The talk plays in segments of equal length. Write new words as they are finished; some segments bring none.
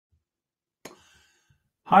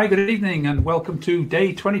Hi, good evening, and welcome to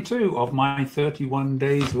day 22 of my 31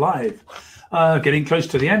 days live. Getting close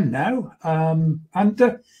to the end now,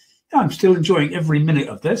 yeah, I'm still enjoying every minute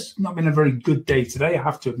of this. Not been a very good day today, I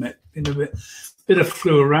have to admit. Been a bit of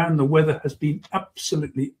flu around. The weather has been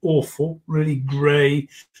absolutely awful, really grey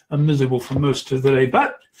and miserable for most of the day.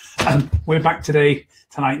 But we're back tonight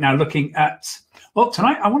now looking at, well,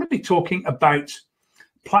 tonight I want to be talking about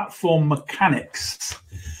platform mechanics.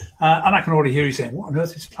 And I can already hear you saying, what on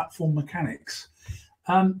earth is platform mechanics?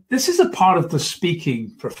 This is a part of the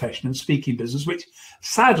speaking profession and speaking business, which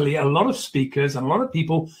sadly a lot of speakers and a lot of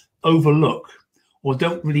people overlook or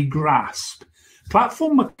don't really grasp.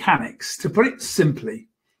 Platform mechanics, to put it simply,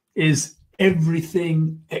 is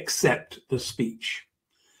everything except the speech.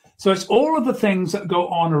 So it's all of the things that go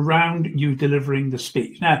on around you delivering the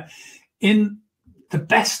speech. Now, in the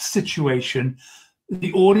best situation,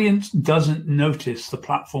 the audience doesn't notice the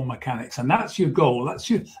platform mechanics, and that's your goal. That's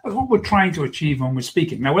what we're trying to achieve when we're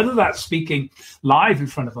speaking. Now, whether that's speaking live in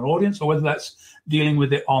front of an audience or whether that's dealing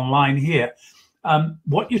with it online here,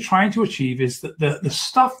 what you're trying to achieve is that the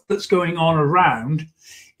stuff that's going on around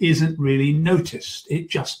isn't really noticed. It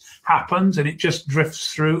just happens and it just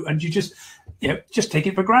drifts through, and you just take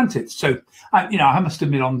it for granted. So, I must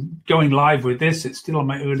admit, on going live with this, it's still on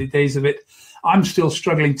my early days of it. I'm still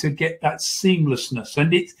struggling to get that seamlessness,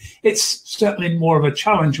 and it's certainly more of a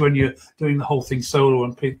challenge when you're doing the whole thing solo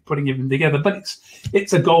and putting everything together. But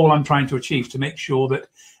it's a goal I'm trying to achieve, to make sure that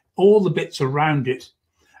all the bits around it,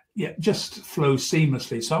 just flow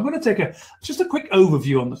seamlessly. So I'm going to take just a quick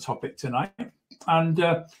overview on the topic tonight, and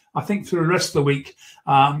I think for the rest of the week,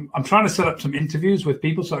 I'm trying to set up some interviews with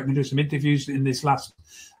people so I can do some interviews in this last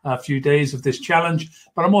few days of this challenge.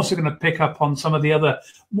 But I'm also going to pick up on some of the other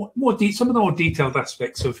more detailed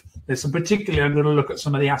aspects of this, and particularly I'm going to look at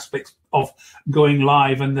some of the aspects of going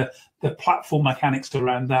live and the platform mechanics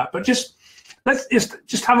around that. But let's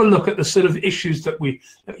just have a look at the sort of issues that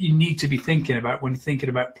you need to be thinking about when thinking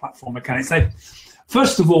about platform mechanics. Now,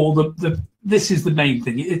 first of all, this is the main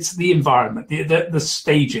thing. It's the environment, the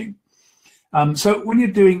staging. So when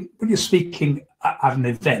you're speaking at an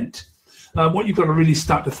event, what you've got to really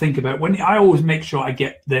start to think about, I always make sure I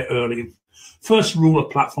get there early. First rule of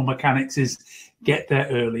platform mechanics is get there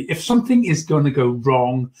early. If something is going to go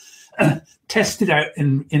wrong, test it out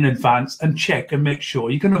in advance and check and make sure.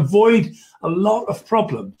 You can avoid a lot of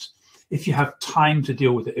problems if you have time to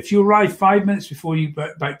deal with it. If you arrive 5 minutes before you're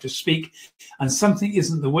about to speak and something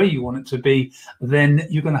isn't the way you want it to be, then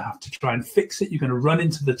you're going to have to try and fix it. You're going to run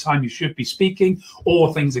into the time you should be speaking,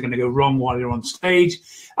 or things are going to go wrong while you're on stage.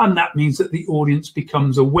 And that means that the audience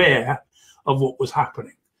becomes aware of what was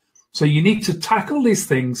happening. So you need to tackle these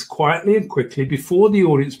things quietly and quickly before the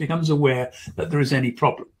audience becomes aware that there is any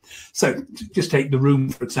problem. So just take the room,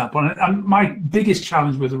 for example. And my biggest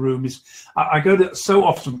challenge with the room is I go to so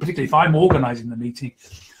often, particularly if I'm organizing the meeting,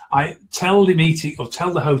 I tell the meeting or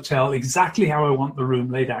tell the hotel exactly how I want the room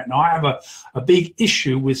laid out. Now, I have a big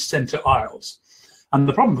issue with center aisles. And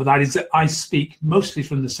the problem with that is that I speak mostly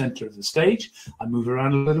from the center of the stage. I move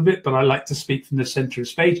around a little bit, but I like to speak from the center of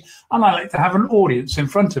the stage, and I like to have an audience in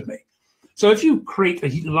front of me. So if you create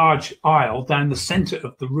a large aisle down the center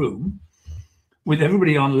of the room with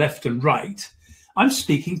everybody on left and right, I'm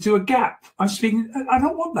speaking to a gap. I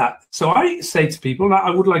don't want that. So I say to people that I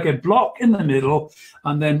would like a block in the middle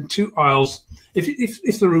and then two aisles.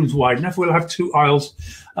 If the room's wide enough, we'll have two aisles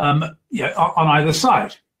on either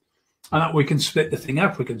side. And that we can split the thing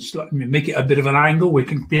up. We can make it a bit of an angle. We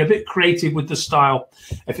can be a bit creative with the style.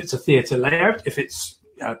 If it's a theatre layout, if it's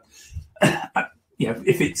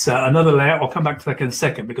another layout, I'll come back to that in a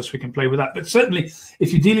second because we can play with that. But certainly,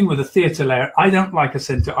 if you're dealing with a theatre layout, I don't like a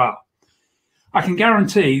centre aisle. I can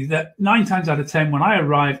guarantee that 9 times out of 10, when I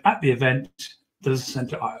arrive at the event, there's a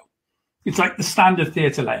centre aisle. It's like the standard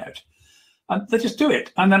theatre layout. And they just do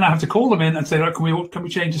it. And then I have to call them in and say, right, can we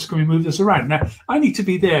change this? Can we move this around? Now, I need to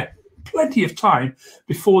be there plenty of time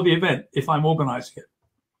before the event if I'm organising it.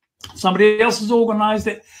 Somebody else has organised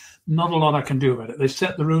it. Not a lot I can do about it. They've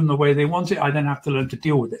set the room the way they want it. I then have to learn to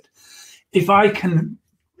deal with it. If I can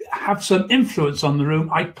have some influence on the room,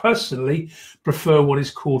 I personally prefer what is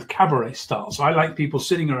called cabaret style. So I like people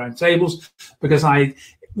sitting around tables because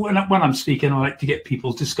when I'm speaking, I like to get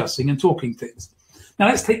people discussing and talking things. Now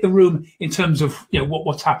let's take the room in terms of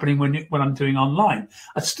what's happening when I'm doing online.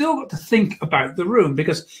 I've still got to think about the room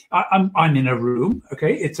because I'm in a room.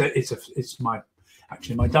 Okay, it's my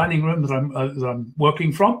dining room that I'm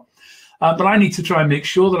working from. But I need to try and make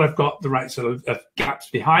sure that I've got the right sort of gaps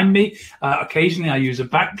behind me. Occasionally I use a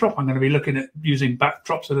backdrop. I'm going to be looking at using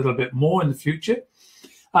backdrops a little bit more in the future.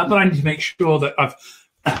 But I need to make sure that I've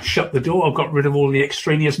shut the door. I've got rid of all the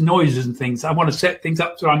extraneous noises and things. I want to set things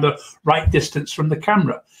up so I'm the right distance from the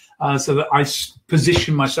camera, so that I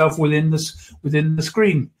position myself within the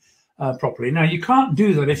screen properly. Now, you can't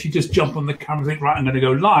do that if you just jump on the camera and think, right, I'm going to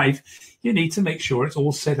go live. You need to make sure it's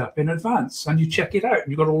all set up in advance, and you check it out, and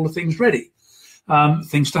you've got all the things ready.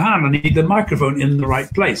 Things to hand. I need the microphone in the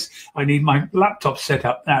right place. I need my laptop set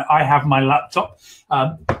up. Now, I have my laptop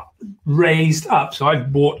raised up, so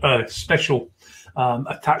I've bought a special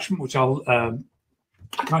attachment, which I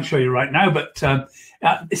can't show you right now, but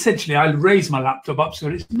essentially I raise my laptop up so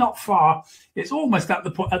it's not far. It's almost at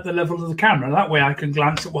the level of the camera. That way I can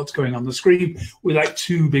glance at what's going on the screen without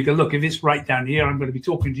too big a look. If it's right down here, I'm going to be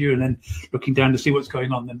talking to you and then looking down to see what's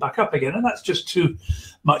going on, then back up again. And that's just too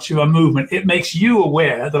much of a movement. It makes you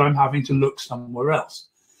aware that I'm having to look somewhere else.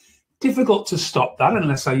 Difficult to stop that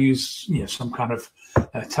unless I use some kind of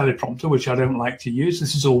teleprompter, which I don't like to use.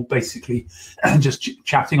 This is all basically just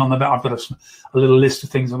chatting on the back. I've got a little list of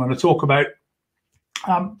things I'm going to talk about.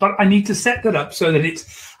 But I need to set that up so that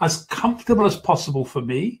it's as comfortable as possible for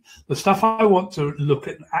me. The stuff I want to look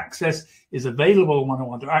at and access is available when I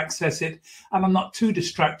want to access it. And I'm not too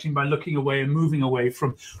distracting by looking away and moving away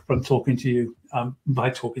from talking to you by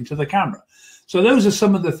talking to the camera. So those are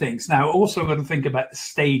some of the things. Now, also got to think about the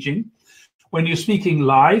staging. When you're speaking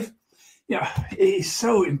live, it is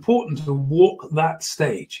so important to walk that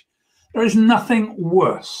stage. There is nothing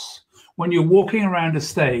worse when you're walking around a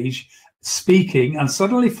stage speaking and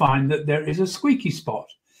suddenly find that there is a squeaky spot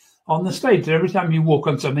on the stage. Every time you walk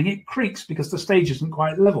on something, it creaks because the stage isn't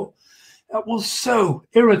quite level. That will so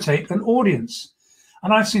irritate an audience.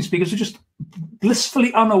 And I've seen speakers who are just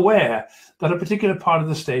blissfully unaware that a particular part of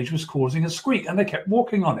the stage was causing a squeak, and they kept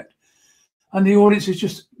walking on it. And the audience is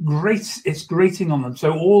just great. It's grating on them.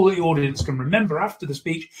 So all the audience can remember after the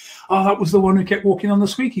speech, oh, that was the one who kept walking on the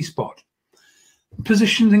squeaky spot.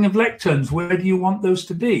 Positioning of lecterns, where do you want those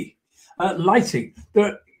to be? Lighting.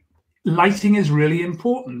 The lighting is really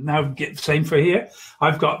important. Now, same for here.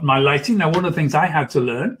 I've got my lighting. Now, one of the things I had to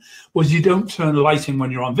learn was you don't turn lighting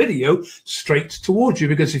when you're on video straight towards you,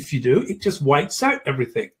 because if you do, it just whites out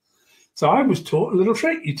everything. So I was taught a little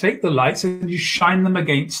trick. You take the lights and you shine them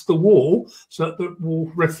against the wall so that the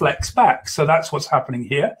wall reflects back. So that's what's happening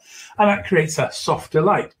here. And that creates a softer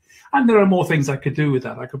light. And there are more things I could do with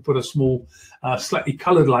that. I could put a small, slightly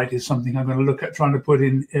colored light is something I'm going to look at trying to put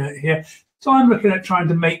in here. So I'm looking at trying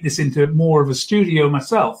to make this into more of a studio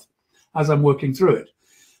myself as I'm working through it.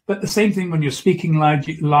 But the same thing when you're speaking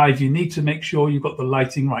live, you need to make sure you've got the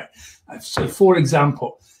lighting right. So for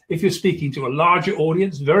example, if you're speaking to a larger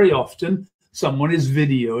audience, very often someone is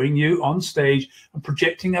videoing you on stage and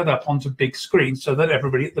projecting that up onto big screens so that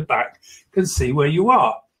everybody at the back can see where you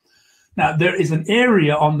are. Now, there is an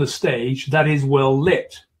area on the stage that is well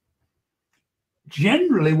lit.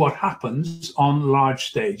 Generally, what happens on large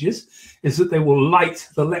stages is that they will light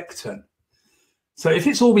the lectern. So if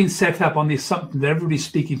it's all been set up on the assumption that everybody's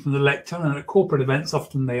speaking from the lectern, and at corporate events,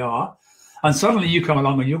 often they are, and suddenly you come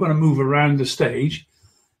along and you're going to move around the stage,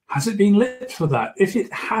 has it been lit for that? If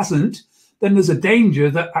it hasn't, then there's a danger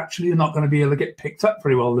that actually you're not going to be able to get picked up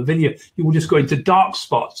very well. The video, you will just go into dark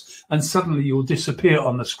spots and suddenly you'll disappear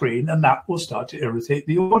on the screen, and that will start to irritate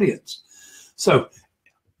the audience. So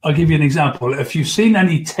I'll give you an example. If you've seen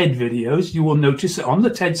any TED videos, you will notice that on the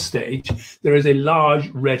TED stage, there is a large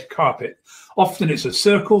red carpet. Often it's a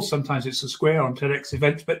circle, sometimes it's a square on TEDx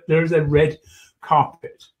events, but there is a red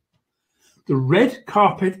carpet. The red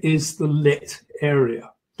carpet is the lit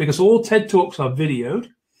area. Because all TED Talks are videoed,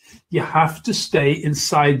 you have to stay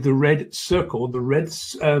inside the red circle, the red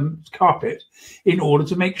carpet, in order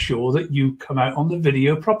to make sure that you come out on the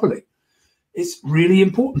video properly. It's really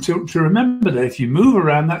important to remember that if you move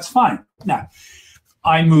around, that's fine. Now,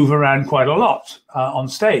 I move around quite a lot on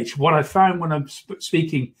stage. What I found when I'm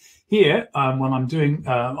speaking here, when I'm doing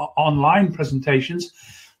online presentations,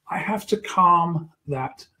 I have to calm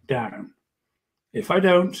that down. If I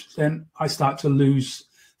don't, then I start to lose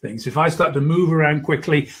things. If I start to move around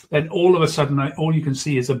quickly, then all of a sudden, all you can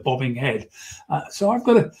see is a bobbing head. So I've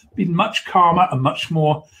got to be much calmer and much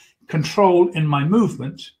more controlled in my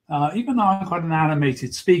movement, even though I'm quite an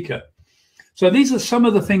animated speaker. So these are some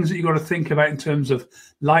of the things that you've got to think about in terms of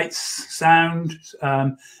lights, sound.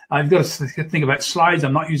 I've got to think about slides.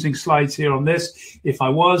 I'm not using slides here on this. If I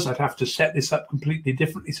was, I'd have to set this up completely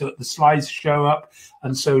differently so that the slides show up,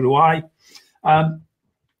 and so do I.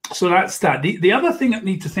 So that's that. The other thing I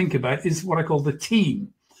need to think about is what I call the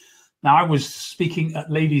team. Now, I was speaking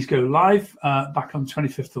at Ladies Go Live back on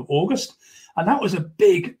 25th of August, and that was a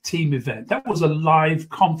big team event. That was a live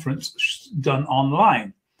conference done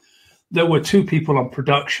online. There were 2 people on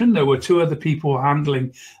production. There were 2 other people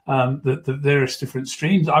handling the various different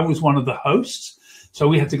streams. I was one of the hosts. So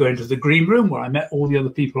we had to go into the green room where I met all the other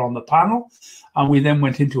people on the panel. And we then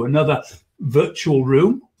went into another virtual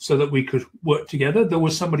room so that we could work together. There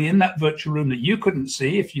was somebody in that virtual room that you couldn't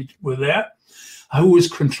see if you were there, who was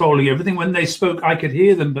controlling everything. When they spoke, I could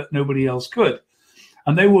hear them, but nobody else could.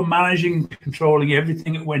 And they were managing, controlling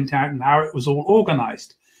everything that went out and how it was all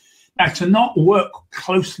organized. Now, to not work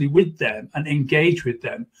closely with them and engage with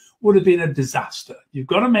them would have been a disaster. You've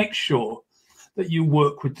got to make sure that you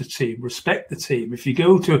work with the team, respect the team. If you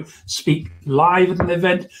go to speak live at an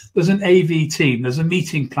event, there's an AV team, there's a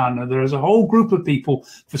meeting planner, there's a whole group of people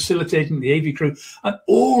facilitating the AV crew, and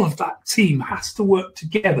all of that team has to work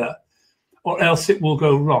together or else it will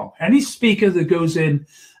go wrong. Any speaker that goes in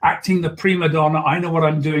acting the prima donna, I know what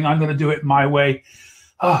I'm doing, I'm going to do it my way,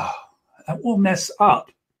 that will mess up.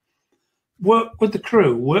 Work with the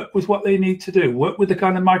crew, work with what they need to do, work with the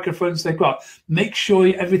kind of microphones they've got, make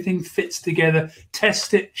sure everything fits together,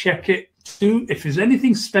 test it, check it, if there's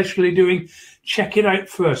anything specially doing, check it out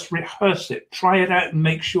first, rehearse it, try it out and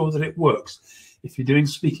make sure that it works. If you're doing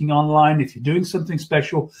speaking online, if you're doing something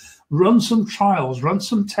special, run some trials, run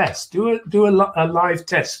some tests, do a live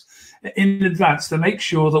test in advance to make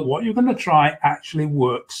sure that what you're going to try actually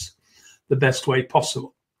works the best way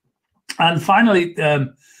possible. And finally,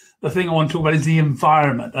 the thing I want to talk about is the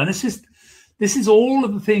environment, and this is all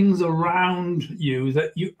of the things around you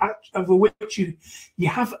that over which you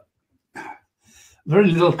have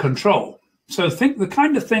very little control. So think the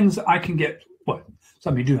kind of things that I can get. Well,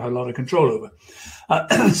 some of you do have a lot of control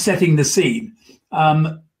over. Setting the scene.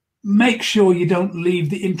 Make sure you don't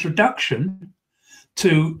leave the introduction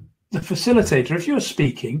to the facilitator. If you're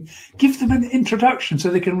speaking, give them an introduction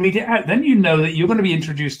so they can read it out. Then you know that you're going to be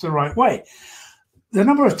introduced the right way. The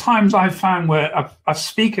number of times I've found where a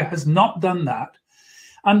speaker has not done that,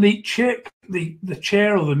 and the chair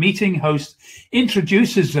or the meeting host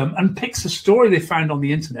introduces them and picks a story they found on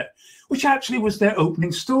the internet, which actually was their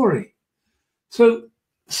opening story. So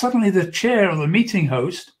suddenly the chair or the meeting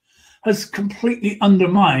host has completely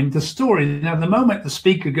undermined the story. Now, the moment the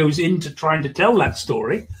speaker goes into trying to tell that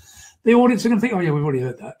story, the audience are going to think, oh, yeah, we've already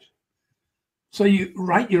heard that. So you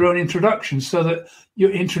write your own introduction so that you're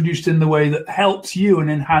introduced in the way that helps you and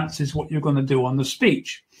enhances what you're going to do on the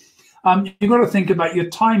speech. You've got to think about your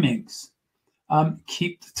timings.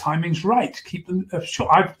 Keep the timings right. Keep them short.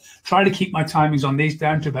 I've tried to keep my timings on these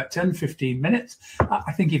down to about 10, 15 minutes.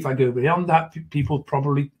 I think if I go beyond that, people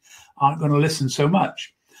probably aren't going to listen so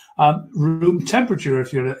much. Room temperature,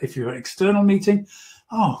 if you're an external meeting,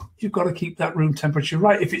 you've got to keep that room temperature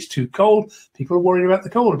right. If it's too cold, people are worried about the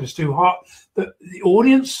cold. If it's too hot, the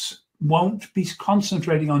audience won't be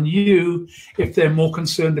concentrating on you if they're more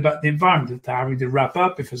concerned about the environment, if they're having to wrap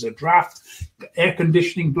up, if there's a draft, air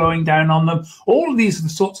conditioning blowing down on them. All of these are the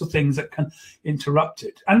sorts of things that can interrupt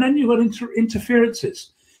it. And then you've got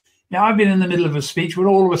interferences. Now, I've been in the middle of a speech where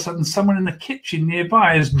all of a sudden someone in the kitchen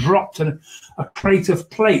nearby has dropped a crate of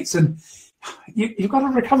plates, and you've got to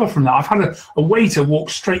recover from that. I've had a waiter walk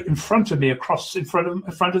straight in front of me across in front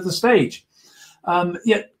of the stage.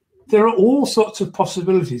 Yet there are all sorts of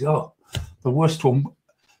possibilities. Oh, the worst one,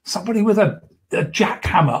 somebody with a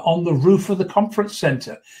jackhammer on the roof of the conference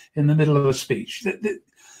center in the middle of a speech.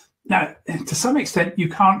 Now, to some extent, you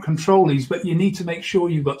can't control these, but you need to make sure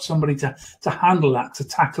you've got somebody to handle that, to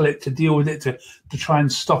tackle it, to deal with it, to try and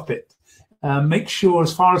stop it. Make sure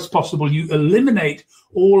as far as possible you eliminate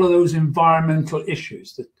all of those environmental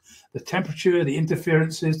issues, the temperature, the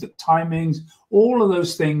interferences, the timings, all of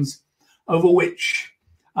those things over which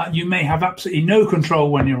you may have absolutely no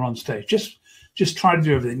control when you're on stage. Just try to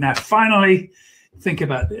do everything. Now, finally, think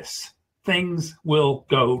about this. Things will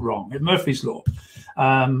go wrong. In Murphy's Law,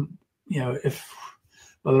 there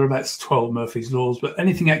are about 12 Murphy's Laws, but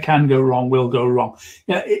anything that can go wrong will go wrong.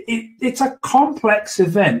 Yeah, it's a complex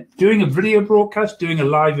event. Doing a video broadcast, doing a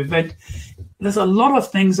live event, there's a lot of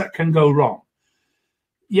things that can go wrong.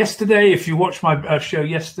 Yesterday, if you watched my show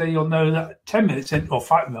yesterday, you'll know that 10 minutes in, or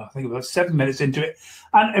 5, no, I think about 7 minutes into it,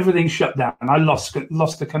 and everything shut down. I lost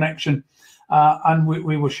the connection, and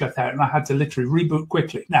we were shut out, and I had to literally reboot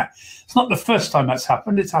quickly. Now, it's not the first time that's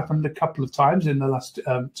happened. It's happened a couple of times in the last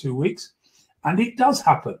 2 weeks, and it does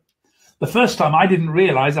happen. The first time, I didn't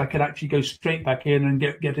realize I could actually go straight back in and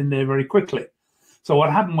get in there very quickly. So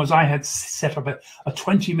what happened was I had set up a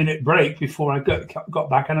 20-minute break before I got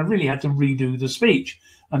back, and I really had to redo the speech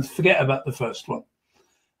and forget about the first one.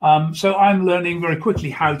 So I'm learning very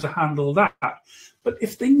quickly how to handle that. But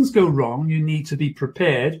if things go wrong, you need to be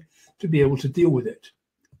prepared to be able to deal with it.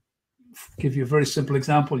 Give you a very simple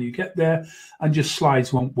example. You get there and your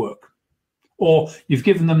slides won't work. Or you've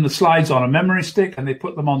given them the slides on a memory stick and they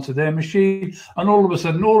put them onto their machine, and all of a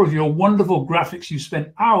sudden all of your wonderful graphics you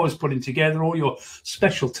spent hours putting together, all your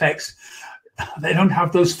special text, they don't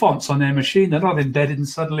have those fonts on their machine. They're not embedded, and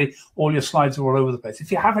suddenly all your slides are all over the place.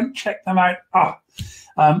 If you haven't checked them out,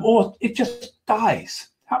 or it just dies.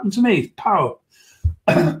 Happened to me. Power.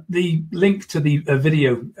 The link to the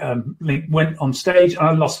video link went on stage, and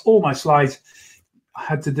I lost all my slides. I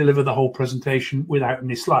had to deliver the whole presentation without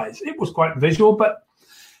any slides. It was quite visual, but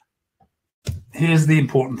here's the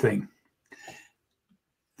important thing.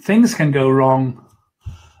 Things can go wrong,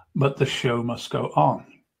 but the show must go on.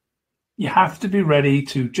 You have to be ready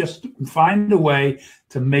to just find a way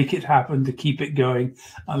to make it happen, to keep it going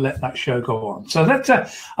and let that show go on. So that's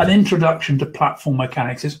an introduction to platform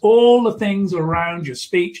mechanics. It's all the things around your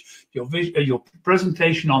speech, your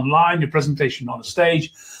presentation online, your presentation on a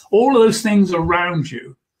stage, all of those things around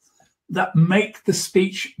you that make the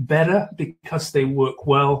speech better because they work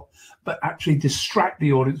well, but actually distract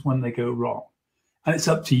the audience when they go wrong. And it's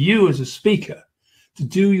up to you as a speaker to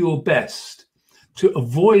do your best to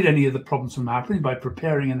avoid any of the problems from happening by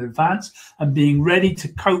preparing in advance and being ready to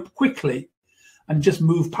cope quickly and just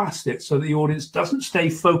move past it, so the audience doesn't stay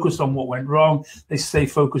focused on what went wrong. They stay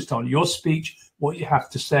focused on your speech, what you have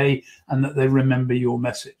to say, and that they remember your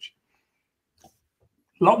message.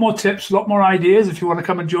 A lot more tips, a lot more ideas. If you want to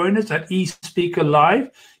come and join us at eSpeaker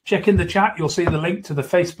Live, check in the chat. You'll see the link to the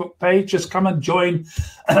Facebook page. Just come and join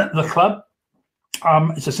the club.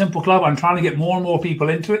 It's a simple club. I'm trying to get more and more people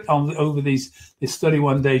into it over this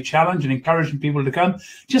 31-day challenge and encouraging people to come.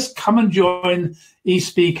 Just come and join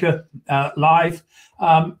eSpeaker Live.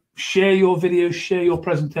 Share your videos, share your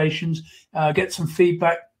presentations, get some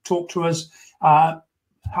feedback, talk to us.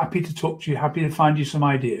 Happy to talk to you, happy to find you some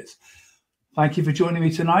ideas. Thank you for joining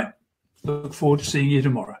me tonight. Look forward to seeing you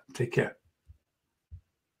tomorrow. Take care.